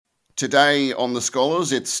Today on The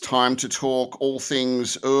Scholars, it's time to talk all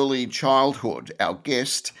things early childhood. Our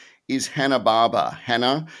guest is Hannah Barber.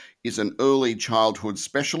 Hannah is an early childhood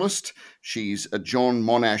specialist. She's a John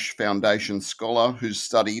Monash Foundation scholar who's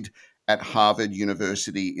studied at Harvard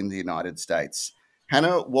University in the United States.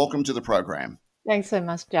 Hannah, welcome to the program. Thanks so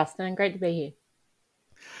much, Justin, and great to be here.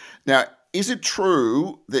 Now, is it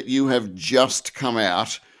true that you have just come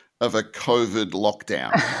out of a COVID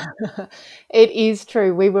lockdown? It is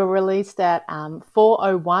true. We were released at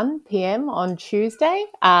 4:01 p.m. on Tuesday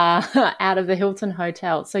out of the Hilton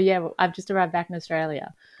Hotel. So, yeah, I've just arrived back in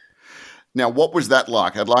Australia. Now, what was that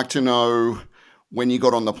like? I'd like to know when you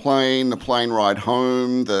got on the plane ride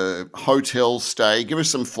home, the hotel stay. Give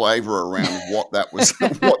us some flavour around what that was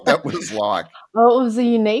like. Well, it was a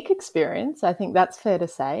unique experience. I think that's fair to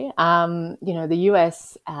say. The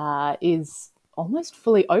US is almost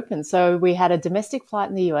fully open. So we had a domestic flight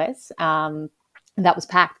in the US, and that was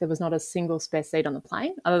packed. There was not a single spare seat on the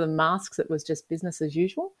plane. Other than masks, it was just business as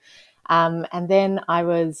usual. And then I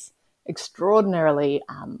was extraordinarily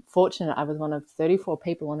fortunate. I was one of 34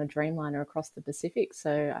 people on a Dreamliner across the Pacific.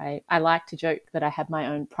 So I like to joke that I had my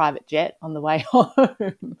own private jet on the way home.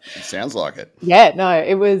 It sounds like it. Yeah, no,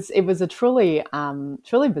 it was a truly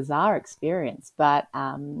bizarre experience, but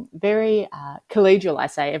very collegial. I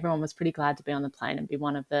say everyone was pretty glad to be on the plane and be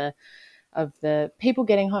one of the people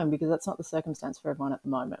getting home, because that's not the circumstance for everyone at the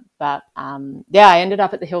moment. But I ended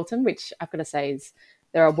up at the Hilton, which I've got to say is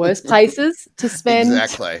there are worse places to spend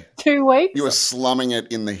Exactly. 2 weeks. You were slumming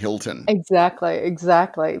it in the Hilton. Exactly.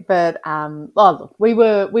 But look, we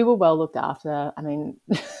were well looked after. I mean,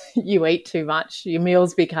 you eat too much, your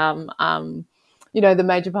meals become the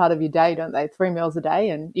major part of your day, don't they? 3 meals a day,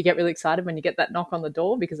 and you get really excited when you get that knock on the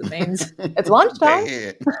door because it means it's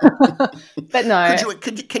lunchtime. But no,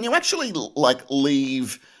 can you actually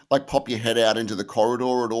leave, pop your head out into the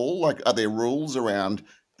corridor at all? Are there rules around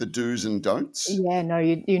the do's and don'ts? Yeah, no,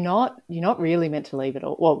 you're not really meant to leave at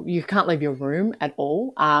all. Well, you can't leave your room at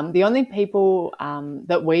all. The only people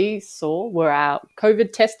that we saw were our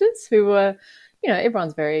COVID testers, who were,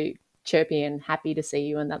 everyone's very chirpy and happy to see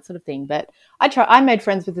you and that sort of thing. But I made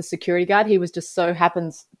friends with the security guard. He was just so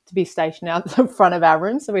happens to be stationed out the front of our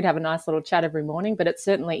room, so we'd have a nice little chat every morning. But it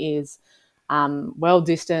certainly is well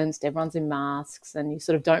distanced. Everyone's in masks, and you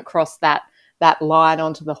sort of don't cross that line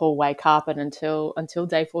onto the hallway carpet until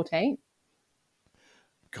day 14.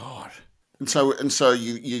 God. And so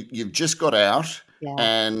you've just got out. Yeah.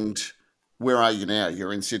 And where are you now?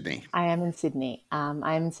 You're in Sydney. I am in Sydney. I'm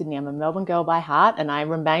a Melbourne girl by heart, and I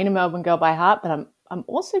remain a Melbourne girl by heart, but I'm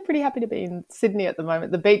also pretty happy to be in Sydney at the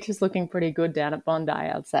moment. The beach is looking pretty good down at Bondi,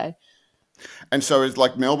 I'd say. And so it's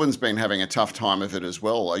like Melbourne's been having a tough time of it as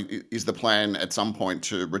well. Is the plan at some point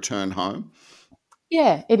to return home?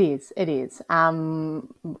 Yeah, it is.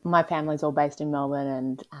 My family's all based in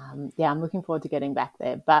Melbourne, and I'm looking forward to getting back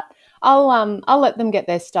there. But I'll let them get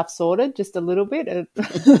their stuff sorted just a little bit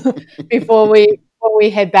before we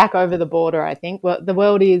head back over the border. I think the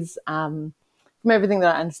world is, from everything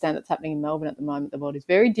that I understand that's happening in Melbourne at the moment, the world is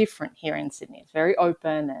very different here in Sydney. It's very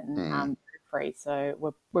open and very free.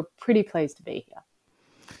 So we're pretty pleased to be here.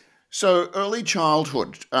 So early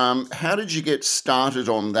childhood, how did you get started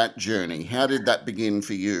on that journey? How did that begin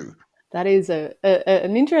for you? That is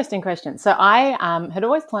an interesting question. So I had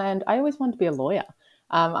always planned, I always wanted to be a lawyer.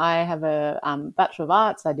 I have a Bachelor of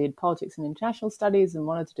Arts. I did politics and international studies and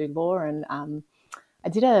wanted to do law. And I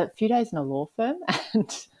did a few days in a law firm,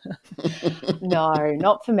 and no,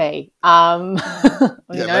 not for me. Let's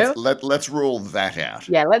rule that out.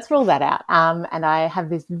 Yeah, let's rule that out. And I have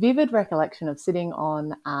this vivid recollection of sitting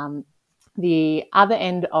on the other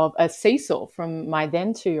end of a seesaw from my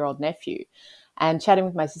then 2-year-old nephew, and chatting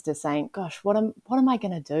with my sister, saying, "Gosh, what am I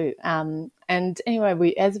going to do?" And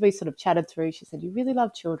anyway, as we sort of chatted through, she said, "You really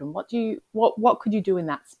love children. What could you do in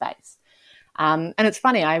that space?" And it's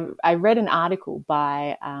funny, I read an article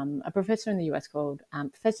by a professor in the US called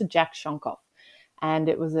Professor Jack Shonkoff, and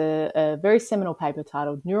it was a very seminal paper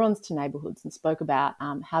titled Neurons to Neighborhoods, and spoke about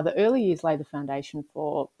how the early years lay the foundation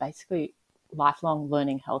for basically lifelong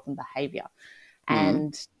learning, health and behaviour.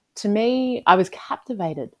 And to me, I was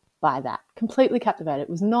captivated by that, completely captivated. It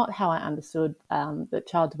was not how I understood that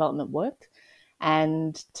child development worked.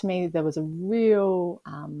 And to me, there was a real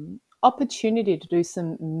opportunity to do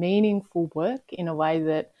some meaningful work in a way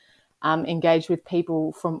that engaged with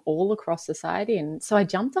people from all across society. And so I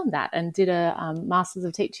jumped on that and did a Masters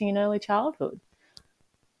of Teaching in Early Childhood.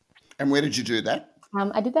 And where did you do that?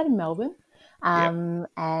 I did that in Melbourne.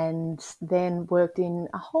 And then worked in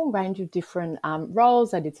a whole range of different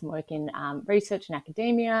roles. I did some work in research and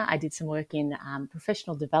academia. I did some work in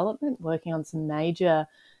professional development, working on some major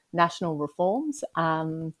national reforms.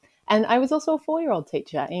 And I was also a 4-year-old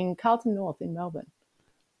teacher in Carlton North in Melbourne.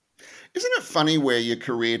 Isn't it funny where your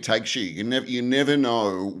career takes you? You never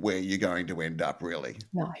know where you're going to end up, really.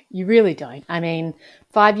 No, you really don't. I mean,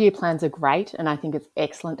 5-year plans are great, and I think it's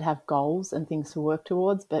excellent to have goals and things to work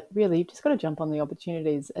towards, but really, you've just got to jump on the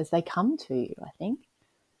opportunities as they come to you, I think.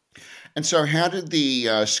 And so, how did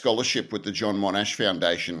the scholarship with the John Monash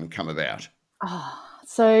Foundation come about?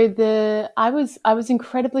 So I was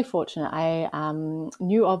incredibly fortunate. I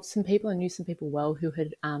knew of some people and knew some people well who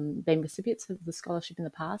had been recipients of the scholarship in the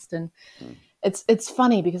past, and it's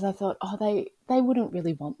funny because I thought, oh, they wouldn't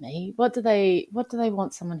really want me. What do they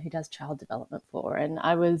want someone who does child development for? And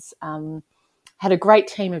I was had a great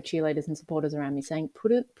team of cheerleaders and supporters around me saying,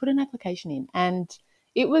 put an application in, and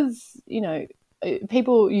it was,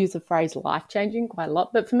 people use the phrase life changing quite a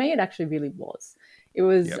lot, but for me, it actually really was. It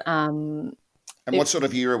was. Yep. And what sort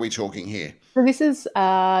of year are we talking here? So this is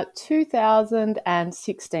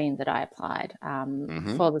 2016 that I applied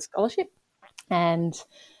for the scholarship, and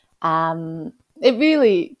it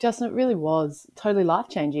really was totally life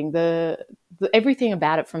changing. The everything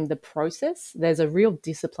about it, from the process, there's a real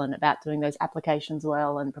discipline about doing those applications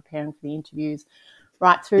well and preparing for the interviews,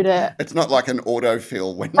 right through to... It's not like an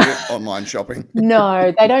autofill when you're online shopping.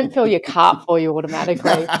 No, they don't fill your cart for you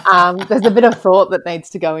automatically. There's a bit of thought that needs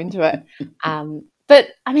to go into it. But,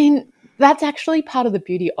 I mean, that's actually part of the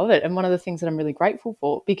beauty of it, and one of the things that I'm really grateful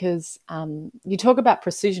for, because you talk about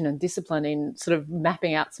precision and discipline in sort of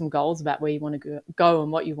mapping out some goals about where you want to go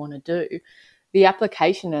and what you want to do. The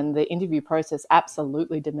application and the interview process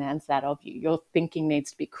absolutely demands that of you. Your thinking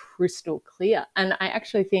needs to be crystal clear. And I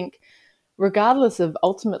actually think, regardless of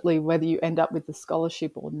ultimately whether you end up with the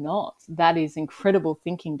scholarship or not, that is incredible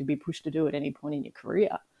thinking to be pushed to do at any point in your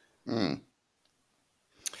career. Mm.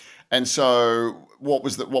 And so, what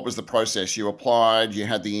was the process? You applied, you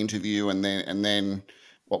had the interview, and then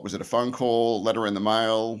what was it? A phone call, letter in the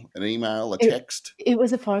mail, an email, a text? It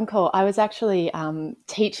was a phone call. I was actually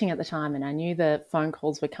teaching at the time, and I knew the phone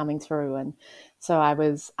calls were coming through, and so I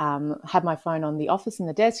was had my phone on the office in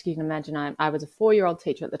the desk. You can imagine I was a 4-year-old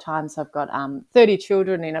teacher at the time, so I've got 30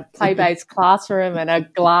 children in a play-based classroom and a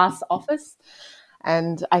glass office.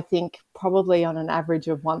 And I think probably on an average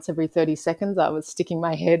of once every 30 seconds, I was sticking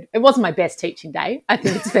my head. It wasn't my best teaching day, I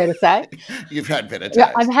think it's fair to say. You've had better days.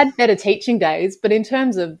 Yeah, I've had better teaching days, but in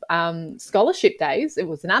terms of scholarship days, it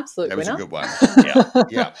was an absolute winner. That was a good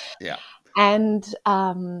one. Yeah. And,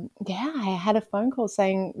 I had a phone call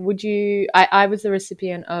saying, I was the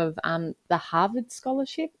recipient of the Harvard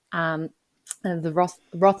scholarship, the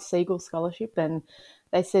Roth-Siegel scholarship, and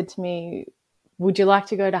they said to me, would you like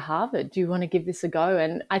to go to Harvard? Do you want to give this a go?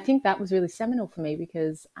 And I think that was really seminal for me,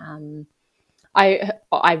 because I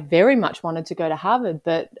very much wanted to go to Harvard,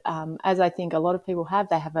 but as I think a lot of people have,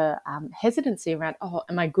 they have a hesitancy around, oh,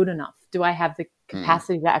 am I good enough? Do I have the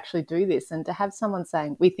capacity to actually do this? And to have someone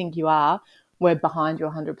saying, we think you are, we're behind you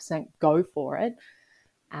 100%, go for it,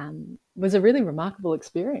 was a really remarkable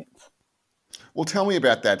experience. Well, tell me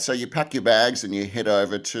about that. So you pack your bags and you head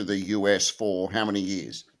over to the US for how many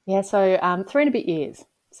years? Yeah, so 3 and a bit years.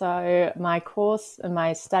 So my course and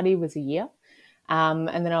my study was a year.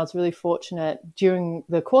 And then I was really fortunate during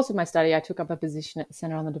the course of my study, I took up a position at the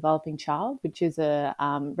Centre on the Developing Child, which is a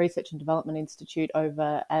research and development institute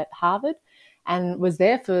over at Harvard, and was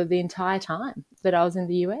there for the entire time that I was in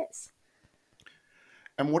the US.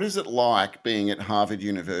 And what is it like being at Harvard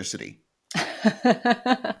University?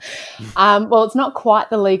 Well, it's not quite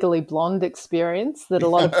the Legally Blonde experience that a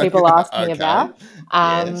lot of people ask me about.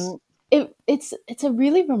 Yes. It's a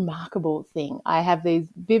really remarkable thing. I have these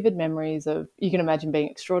vivid memories of, you can imagine being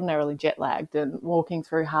extraordinarily jet lagged and walking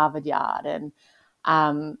through Harvard Yard, and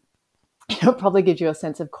it probably gives you a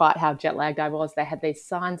sense of quite how jet lagged I was. They had these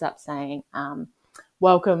signs up saying,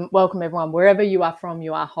 welcome everyone, wherever you are from,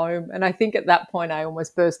 you are home. And I think at that point I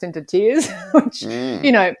almost burst into tears, which,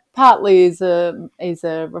 partly is a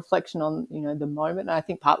reflection on, the moment. And I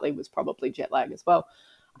think partly was probably jet lag as well.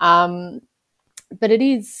 But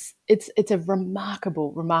it's a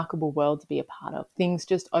remarkable, remarkable world to be a part of. Things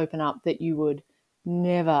just open up that you would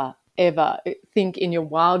never, ever think in your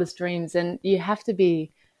wildest dreams. And you have to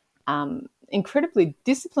be incredibly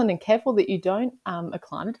disciplined and careful that you don't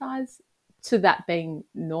acclimatize to that being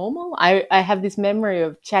normal. I have this memory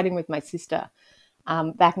of chatting with my sister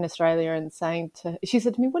back in Australia and she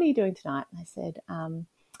said to me, what are you doing tonight? And I said,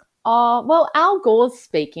 well, Al Gore's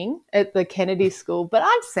speaking at the Kennedy School, but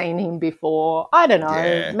I've seen him before. I don't know.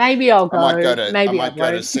 Yeah. Maybe I'll go. I might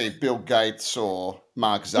go to see Bill Gates or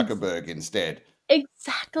Mark Zuckerberg instead.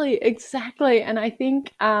 Exactly. And I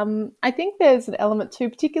think there's an element too,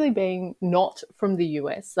 particularly being not from the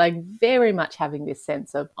US, like very much having this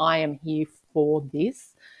sense of I am here for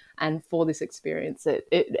this and for this experience.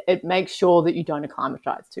 It makes sure that you don't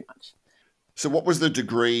acclimatize too much. So, what was the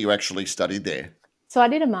degree you actually studied there? So I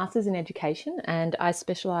did a master's in education, and I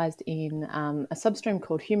specialised in a substream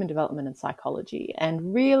called human development and psychology,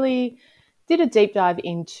 and really did a deep dive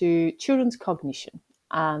into children's cognition.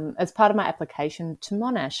 As part of my application to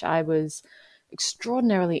Monash, I was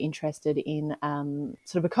extraordinarily interested in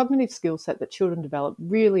sort of a cognitive skill set that children develop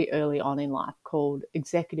really early on in life called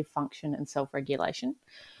executive function and self-regulation.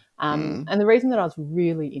 Mm. And the reason that I was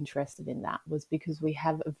really interested in that was because we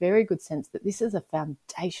have a very good sense that this is a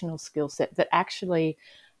foundational skill set that actually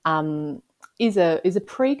um, is a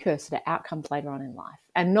precursor to outcomes later on in life,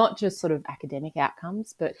 and not just sort of academic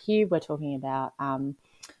outcomes, but here we're talking about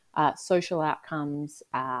social outcomes,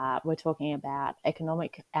 we're talking about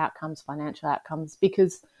economic outcomes, financial outcomes,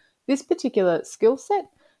 because this particular skill set,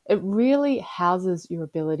 it really houses your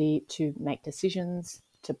ability to make decisions,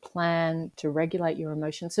 to plan, to regulate your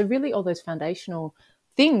emotions. So really all those foundational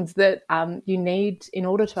things that you need in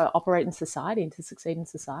order to operate in society and to succeed in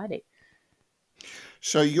society.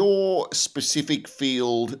 So, your specific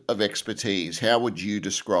field of expertise, how would you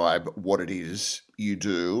describe what it is you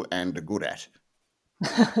do and are good at?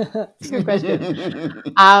 That's a good question.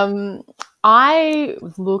 Um, I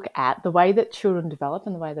look at the way that children develop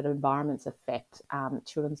and the way that environments affect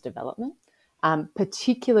children's development,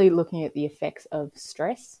 particularly looking at the effects of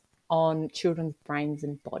stress on children's brains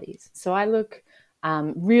and bodies. So I look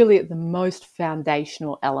really at the most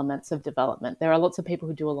foundational elements of development. There are lots of people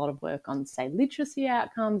who do a lot of work on, say, literacy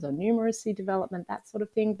outcomes or numeracy development, that sort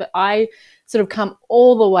of thing. But I sort of come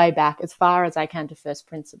all the way back as far as I can to first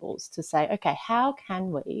principles to say, okay, how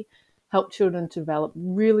can we help children develop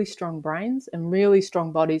really strong brains and really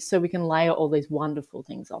strong bodies so we can layer all these wonderful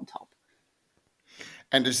things on top?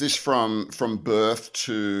 And is this from birth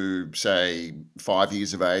to say 5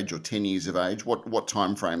 years of age or 10 years of age? What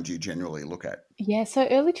time frame do you generally look at? Yeah, so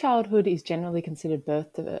early childhood is generally considered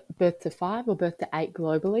birth to 5 or birth to 8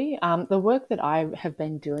 globally. The work that I have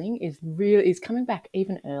been doing is coming back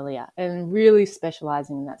even earlier and really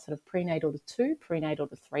specialising in that sort of prenatal to 2, prenatal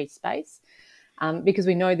to 3 space, because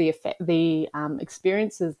we know the effect, the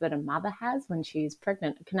experiences that a mother has when she's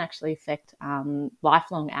pregnant can actually affect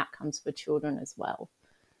lifelong outcomes for children as well.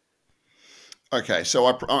 Okay, so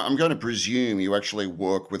I'm going to presume you actually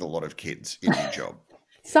work with a lot of kids in your job,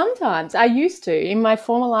 Sometimes I used to. In my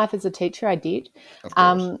former life as a teacher, I did. of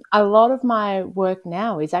course. A lot of my work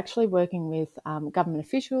now is actually working with government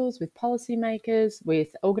officials, with policymakers,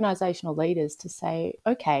 with organisational leaders to say,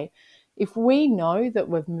 okay, if we know that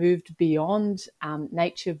we've moved beyond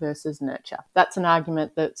nature versus nurture, that's an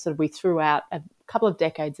argument that sort of we threw out a couple of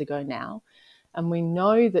decades ago now. And we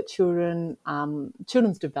know that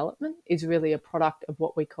children's development is really a product of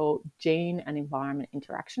what we call gene and environment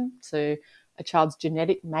interaction. So a child's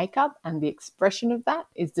genetic makeup and the expression of that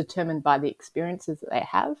is determined by the experiences that they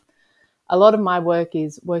have. A lot of my work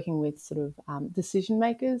is working with sort of decision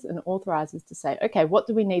makers and authorizers to say, okay, what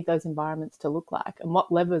do we need those environments to look like, and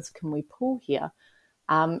what levers can we pull here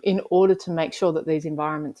in order to make sure that these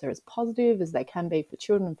environments are as positive as they can be for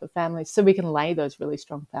children and for families, so we can lay those really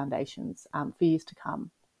strong foundations for years to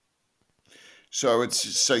come. So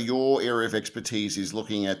your area of expertise is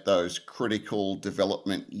looking at those critical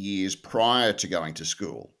development years prior to going to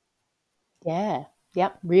school. Yeah,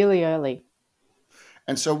 yep, really early.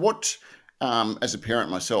 And so, as a parent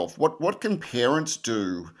myself, what can parents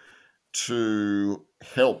do to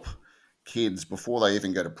help kids before they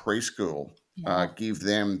even go to preschool? Yeah. Give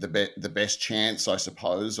them the best chance, I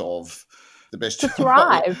suppose, of the best To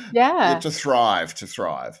thrive, yeah, yeah. to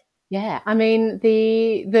thrive. Yeah, I mean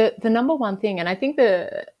the number one thing, and I think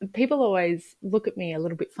the people always look at me a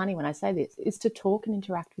little bit funny when I say this, is to talk and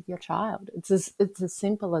interact with your child. It's as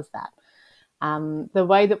simple as that. The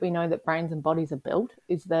way that we know that brains and bodies are built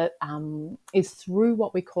is through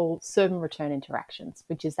what we call serve and return interactions,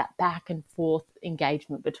 which is that back and forth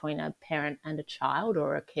engagement between a parent and a child,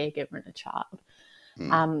 or a caregiver and a child.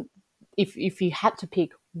 Hmm. Um, if you had to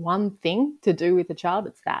pick one thing to do with a child,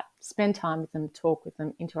 it's that: spend time with them, talk with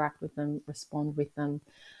them, interact with them, respond with them.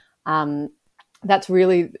 Um, that's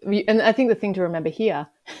really, and I think the thing to remember here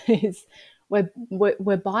is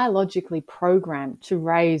we're biologically programmed to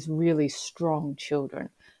raise really strong children.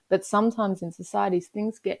 But sometimes in societies,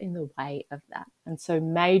 things get in the way of that. And so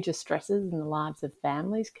major stresses in the lives of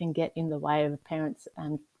families can get in the way of parents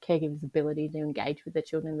and caregivers' ability to engage with their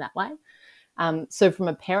children that way. So from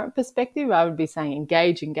a parent perspective, I would be saying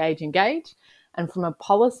engage, engage, engage. And from a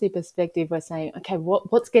policy perspective, we're saying, okay,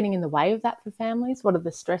 what's getting in the way of that for families? What are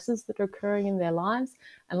the stresses that are occurring in their lives?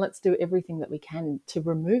 And let's do everything that we can to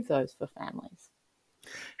remove those for families.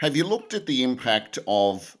 Have you looked at the impact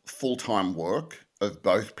of full-time work of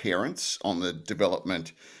both parents on the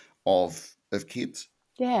development of kids?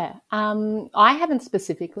 Yeah, I haven't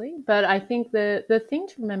specifically, but I think the thing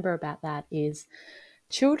to remember about that is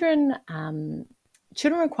children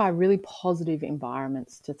children require really positive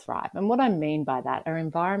environments to thrive. And what I mean by that are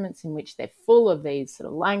environments in which they're full of these sort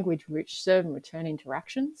of language rich serve and return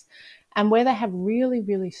interactions, and where they have really,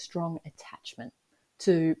 really strong attachment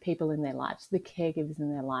to people in their lives, the caregivers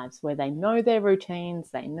in their lives, where they know their routines,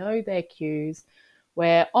 they know their cues,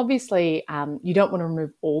 where obviously you don't want to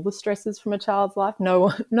remove all the stresses from a child's life.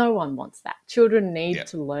 No one wants that. Children need Yeah.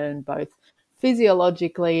 to learn both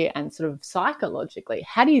physiologically and sort of psychologically.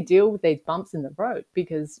 How do you deal with these bumps in the road?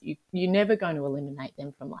 Because you're never going to eliminate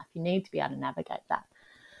them from life. You need to be able to navigate that.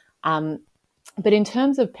 But in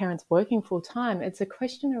terms of parents working full time, it's a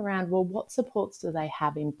question around, well, what supports do they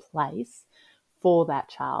have in place for that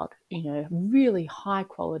child? Really high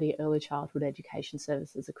quality early childhood education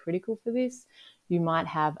services are critical for this. You might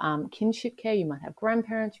have kinship care, you might have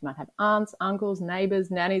grandparents, you might have aunts, uncles,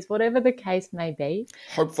 neighbours, nannies, whatever the case may be.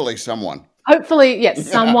 Hopefully someone. Hopefully, yes,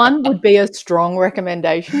 someone would be a strong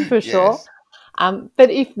recommendation for sure. Yes. But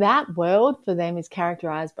if that world for them is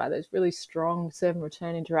characterised by those really strong serve and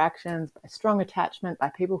return interactions, by strong attachment, by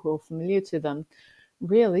people who are familiar to them,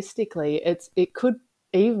 realistically, it could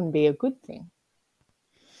even be a good thing.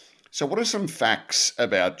 So what are some facts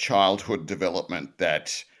about childhood development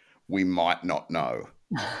that we might not know?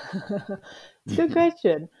 It's a good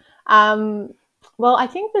question. Well, I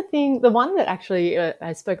think the one that actually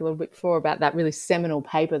I spoke a little bit before about that really seminal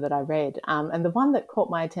paper that I read, and the one that caught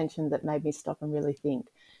my attention that made me stop and really think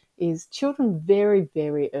is children very,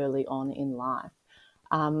 very early on in life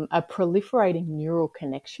are proliferating neural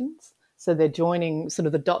connections. So they're joining sort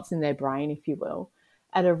of the dots in their brain, if you will,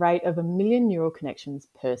 at a rate of 1 million neural connections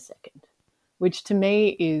per second, which to me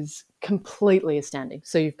is completely astounding.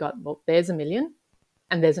 So you've got, well, there's 1 million,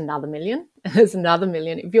 and there's another million, and there's another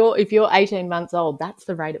million. If you're 18 months old, that's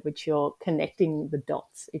the rate at which you're connecting the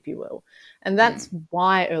dots, if you will. And that's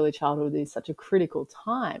why early childhood is such a critical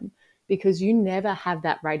time, because you never have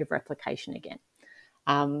that rate of replication again.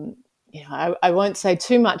 I won't say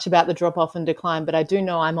too much about the drop-off and decline, but I do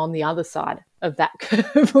know I'm on the other side of that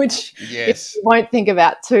curve, which Yes. you won't think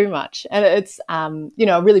about too much. And it's,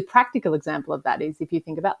 a really practical example of that is if you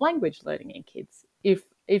think about language learning in kids.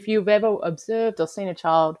 If you've ever observed or seen a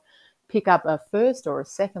child pick up a first or a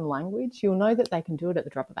second language, you'll know that they can do it at the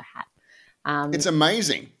drop of a hat. It's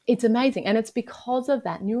amazing. It's amazing. And it's because of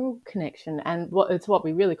that neural connection and it's what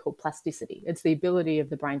we really call plasticity. It's the ability of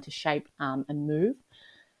the brain to shape and move.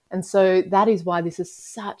 And so that is why this is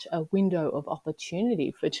such a window of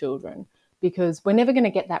opportunity for children, because we're never going to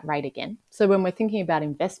get that rate again. So when we're thinking about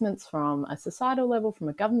investments from a societal level, from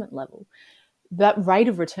a government level, that rate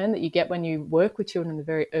of return that you get when you work with children in the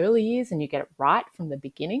very early years and you get it right from the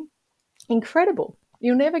beginning, incredible.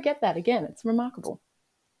 You'll never get that again. It's remarkable.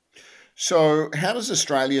 So how does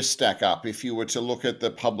Australia stack up if you were to look at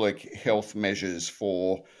the public health measures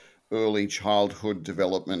for early childhood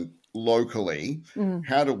development locally?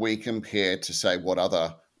 How do we compare to, say, what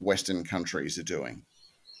other Western countries are doing?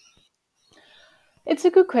 It's a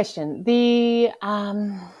good question. We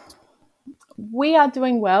are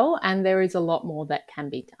doing well, and there is a lot more that can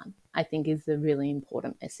be done, I think, is the really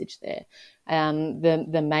important message there.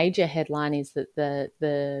 The major headline is that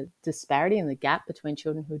the disparity and the gap between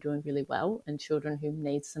children who are doing really well and children who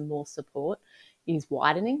need some more support is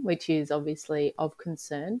widening, which is obviously of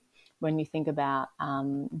concern when you think about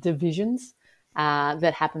divisions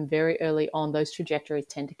that happen very early on. Those trajectories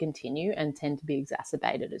tend to continue and tend to be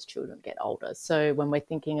exacerbated as children get older. So when we're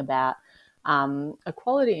thinking about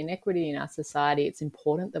equality and equity in our society, it's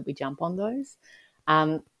important that we jump on those.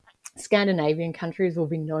 Scandinavian countries will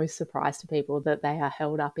be no surprise to people that they are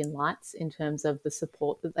held up in lights in terms of the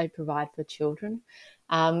support that they provide for children.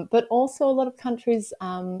 But also a lot of countries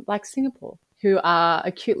like Singapore, who are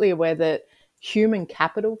acutely aware that human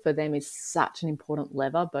capital for them is such an important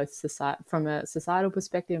lever, both from a societal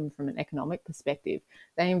perspective and from an economic perspective.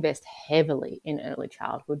 They invest heavily in early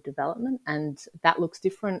childhood development, and that looks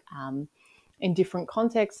different in different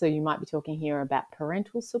contexts. So you might be talking here about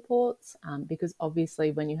parental supports, because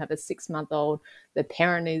obviously when you have a 6-month-old, the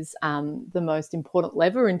parent is the most important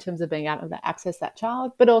lever in terms of being able to access that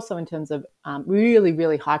child, but also in terms of really,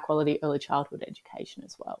 really high quality early childhood education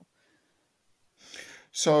as well.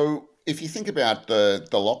 So if you think about the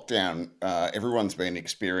lockdown everyone's been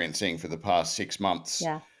experiencing for the past 6 months,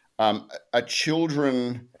 Yeah. Are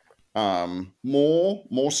children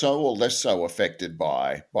more so or less so affected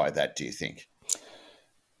by that, do you think?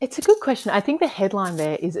 It's a good question. I think the headline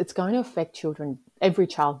there is it's going to affect children, every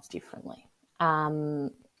child differently.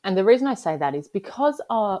 And the reason I say that is because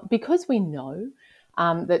we know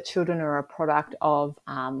that children are a product of,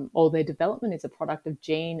 or their development is a product of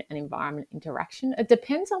gene and environment interaction. It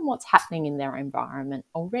depends on what's happening in their environment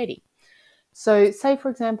already. So, say, for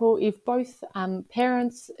example, if both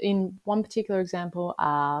parents in one particular example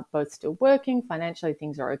are both still working, financially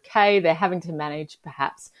things are okay, they're having to manage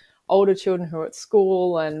perhaps older children who are at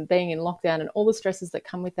school and being in lockdown and all the stresses that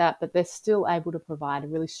come with that, but they're still able to provide a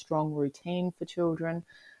really strong routine for children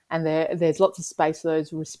and there's lots of space for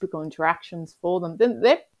those reciprocal interactions for them, then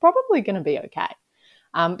they're probably going to be okay.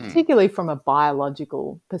 Particularly from a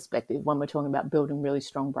biological perspective, when we're talking about building really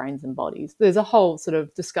strong brains and bodies. There's a whole sort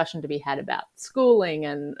of discussion to be had about schooling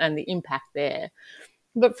and the impact there.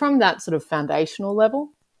 But from that sort of foundational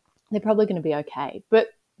level, they're probably going to be okay. But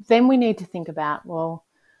then we need to think about, well,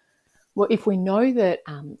 if we know that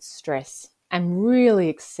stress and really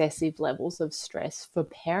excessive levels of stress for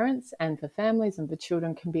parents and for families and for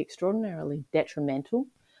children can be extraordinarily detrimental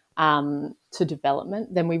to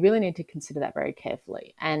development, then we really need to consider that very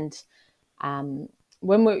carefully. And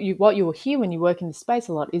what you will hear when you work in this space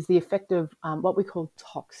a lot is the effect of what we call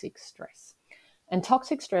toxic stress. And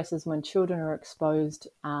toxic stress is when children are exposed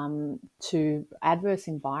to adverse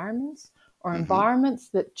environments or environments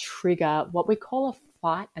that trigger what we call a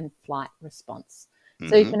fight and flight response.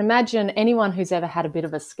 So you can imagine anyone who's ever had a bit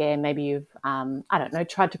of a scare, maybe you've,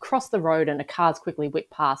 tried to cross the road and a car's quickly whipped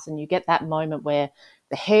past and you get that moment where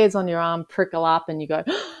the hairs on your arm prickle up and you go,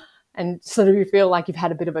 and sort of you feel like you've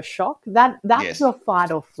had a bit of a shock. That's Yes. your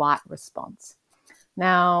fight or flight response.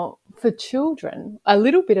 Now, for children, a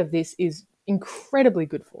little bit of this is incredibly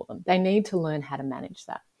good for them. They need to learn how to manage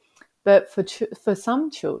that. But for some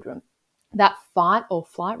children, that fight or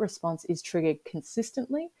flight response is triggered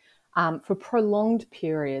consistently for prolonged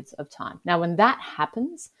periods of time. Now, when that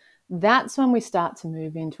happens, that's when we start to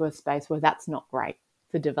move into a space where that's not great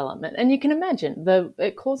for development. And you can imagine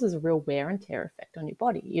it causes a real wear and tear effect on your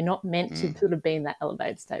body. You're not meant to sort of be in that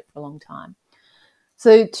elevated state for a long time.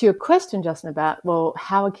 So to your question, Justin, about, well,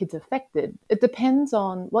 how are kids affected? It depends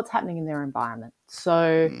on what's happening in their environment.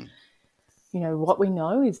 So what we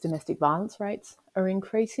know is domestic violence rates are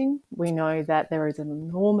increasing. We know that there is an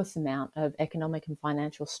enormous amount of economic and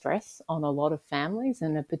financial stress on a lot of families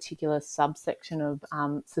and a particular subsection of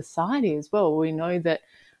society as well. We know that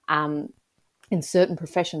in certain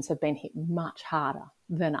professions have been hit much harder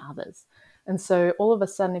than others. And so all of a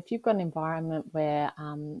sudden, if you've got an environment where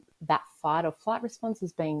that fight or flight response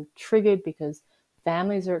is being triggered because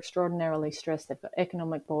families are extraordinarily stressed, they've got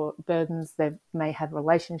economic burdens, they may have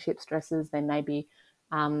relationship stresses, there may be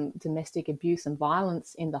domestic abuse and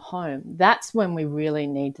violence in the home, that's when we really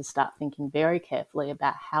need to start thinking very carefully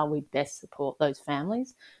about how we best support those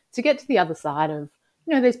families to get to the other side of,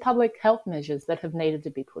 these public health measures that have needed to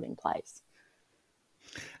be put in place.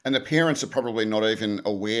 And the parents are probably not even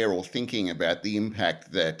aware or thinking about the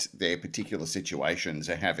impact that their particular situations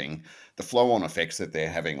are having, the flow-on effects that they're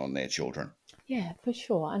having on their children. Yeah, for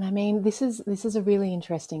sure. And I mean, this is a really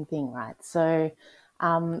interesting thing, right? So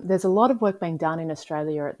there's a lot of work being done in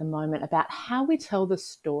Australia at the moment about how we tell the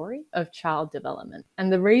story of child development.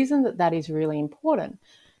 And the reason that is really important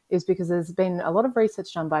is because there's been a lot of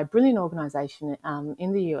research done by a brilliant organisation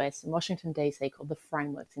in the US, in Washington, D.C., called the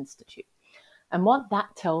Frameworks Institute. And what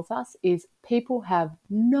that tells us is people have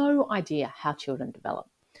no idea how children develop.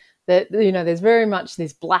 That, there's very much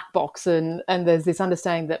this black box and there's this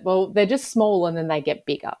understanding that, well, they're just small and then they get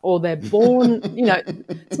bigger, or they're born,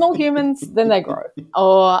 small humans, then they grow,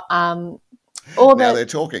 or now they're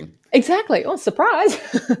talking. Exactly. Oh, surprise.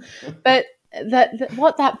 But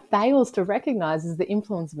what that fails to recognize is the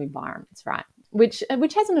influence of environments, right? Which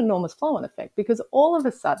has an enormous flow-on effect, because all of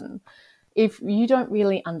a sudden, if you don't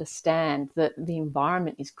really understand that the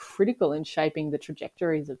environment is critical in shaping the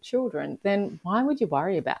trajectories of children, then why would you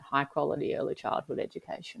worry about high quality early childhood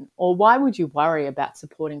education? Or why would you worry about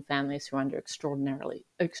supporting families who are under extraordinarily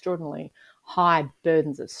high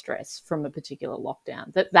burdens of stress from a particular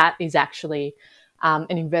lockdown? That is actually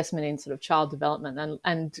an investment in sort of child development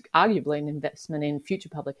and arguably an investment in future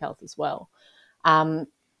public health as well. And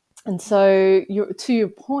so to your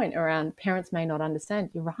point around parents may not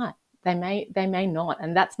understand, you're right. They may not,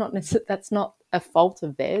 and that's not a fault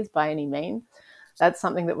of theirs by any means. That's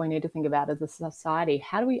something that we need to think about as a society.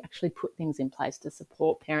 How do we actually put things in place to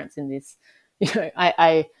support parents in this,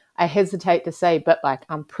 I hesitate to say, but like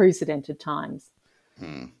unprecedented times?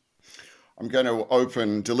 I'm going to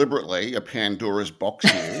open deliberately a Pandora's box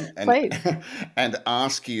here and Please. and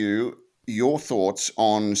ask you your thoughts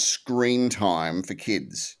on screen time for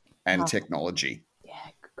kids and Oh, technology. yeah,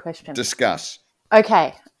 good question. Discuss.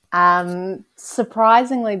 Okay.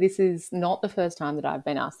 Surprisingly, this is not the first time that I've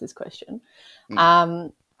been asked this question. Mm,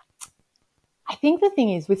 Um, I think the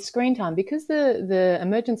thing is with screen time, because the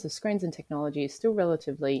emergence of screens and technology is still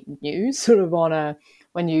relatively new, sort of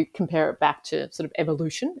when you compare it back to sort of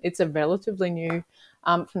evolution, it's a relatively new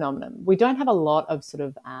phenomenon. We don't have a lot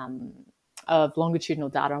of longitudinal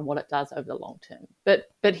data on what it does over the long term.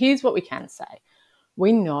 But here's what we can say.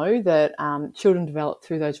 We know that children develop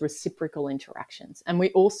through those reciprocal interactions. And we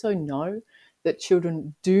also know that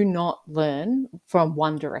children do not learn from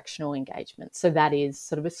one directional engagement. So that is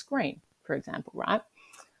sort of a screen, for example, right?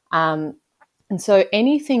 Um, and so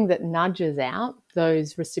anything that nudges out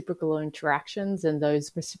those reciprocal interactions and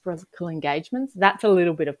those reciprocal engagements, that's a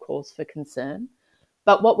little bit of cause for concern.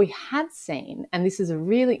 But what we had seen, and this is a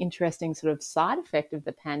really interesting sort of side effect of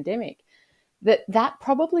the pandemic, that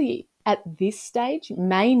probably at this stage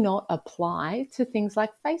may not apply to things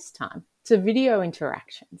like FaceTime, to video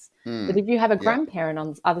interactions. That if you have a yeah. grandparent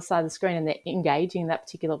on the other side of the screen and they're engaging in that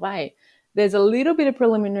particular way, there's a little bit of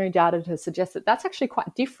preliminary data to suggest that that's actually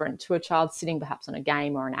quite different to a child sitting perhaps on a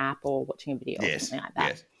game or an app or watching a video or Yes. something like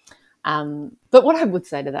that. Yes. But what I would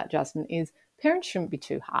say to that, Justin, is parents shouldn't be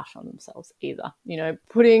too harsh on themselves either. You know,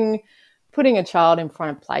 putting a child in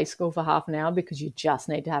front of play school for half an hour because you just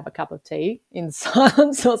need to have a cup of tea in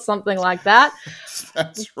silence or something like that.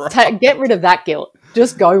 That's right. Get rid of that guilt.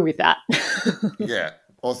 Just go with that. Yeah.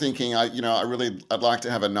 Or thinking, I'd like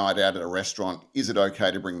to have a night out at a restaurant. Is it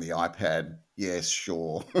okay to bring the iPad? Yes,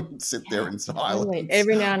 sure. Sit there Yeah, in totally. silence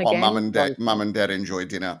Every now and while again, go for mum it. and dad enjoy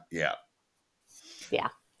dinner. Yeah. Yeah,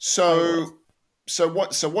 totally.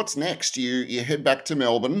 So, what's next? You head back to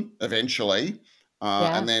Melbourne eventually,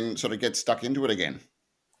 Yeah. and then sort of get stuck into it again.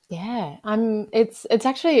 Yeah, It's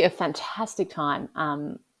actually a fantastic time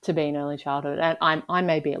to be in early childhood, and I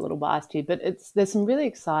may be a little biased here, but there's some really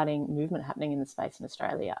exciting movement happening in the space in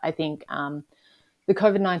Australia. I think the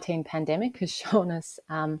COVID-19 pandemic has shown us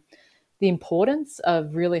the importance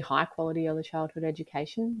of really high quality early childhood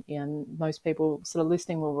education. And most people sort of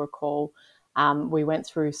listening will recall we went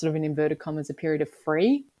through sort of an inverted commas a period of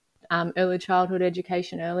free early childhood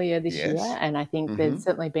education earlier this year, Yes. and I think Mm-hmm. there's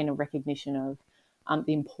certainly been a recognition of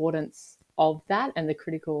the importance of that and the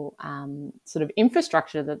critical sort of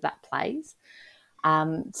infrastructure that plays.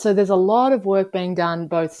 So there's a lot of work being done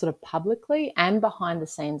both sort of publicly and behind the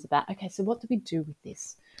scenes about, okay, so what do we do with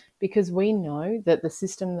this? Because we know that the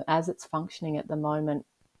system as it's functioning at the moment,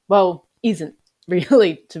 well, isn't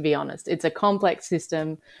really, to be honest. It's a complex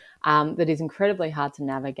system that is incredibly hard to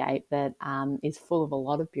navigate, that is full of a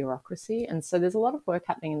lot of bureaucracy. And so there's a lot of work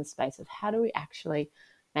happening in the space of how do we actually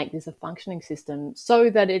make this a functioning system so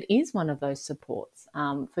that it is one of those supports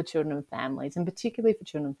for children and families, and particularly for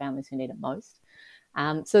children and families who need it most.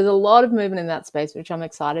 So there's a lot of movement in that space, which I'm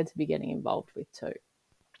excited to be getting involved with too.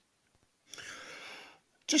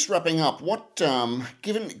 Just wrapping up, what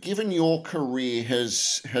given your career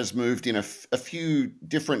has moved in a few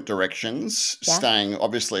different directions, Yeah. staying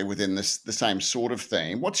obviously within the same sort of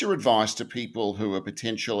theme, what's your advice to people who are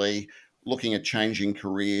potentially looking at changing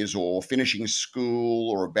careers or finishing school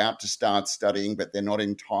or about to start studying, but they're not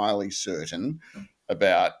entirely certain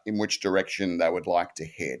about in which direction they would like to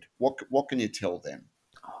head? What can you tell them?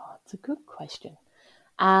 Oh, it's a good question.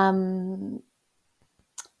 Um,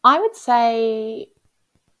 I would say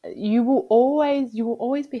you will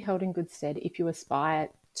always be held in good stead if you aspire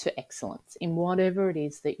to excellence in whatever it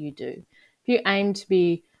is that you do. If you aim to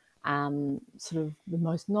be sort of the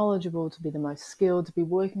most knowledgeable, to be the most skilled, to be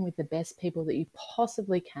working with the best people that you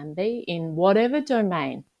possibly can be in whatever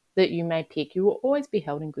domain that you may pick, you will always be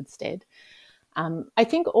held in good stead. I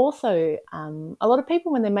think also a lot of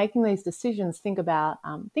people, when they're making these decisions, think about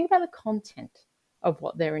the content of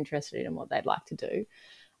what they're interested in and what they'd like to do.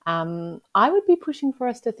 I would be pushing for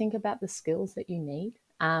us to think about the skills that you need.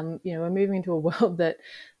 We're moving into a world that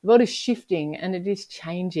the world is shifting and it is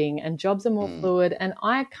changing, and jobs are more Mm. fluid. And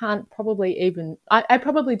I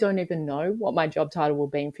probably don't even know what my job title will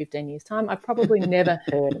be in 15 years' time. I've probably never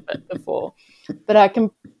heard of it before, but I can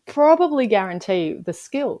probably guarantee the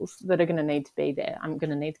skills that are going to need to be there. I'm going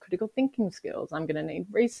to need critical thinking skills. I'm going to need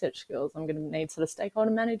research skills. I'm going to need sort of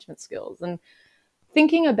stakeholder management skills. And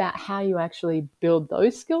thinking about how you actually build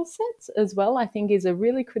those skill sets as well, I think, is a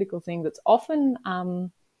really critical thing that's often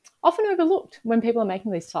overlooked when people are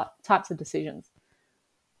making these types of decisions.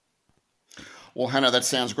 Well, Hannah, that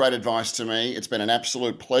sounds great advice to me. It's been an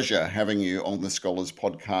absolute pleasure having you on the Scholars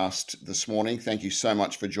Podcast this morning. Thank you so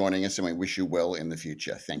much for joining us, and we wish you well in the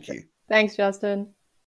future. Thank you. Thanks, Justin.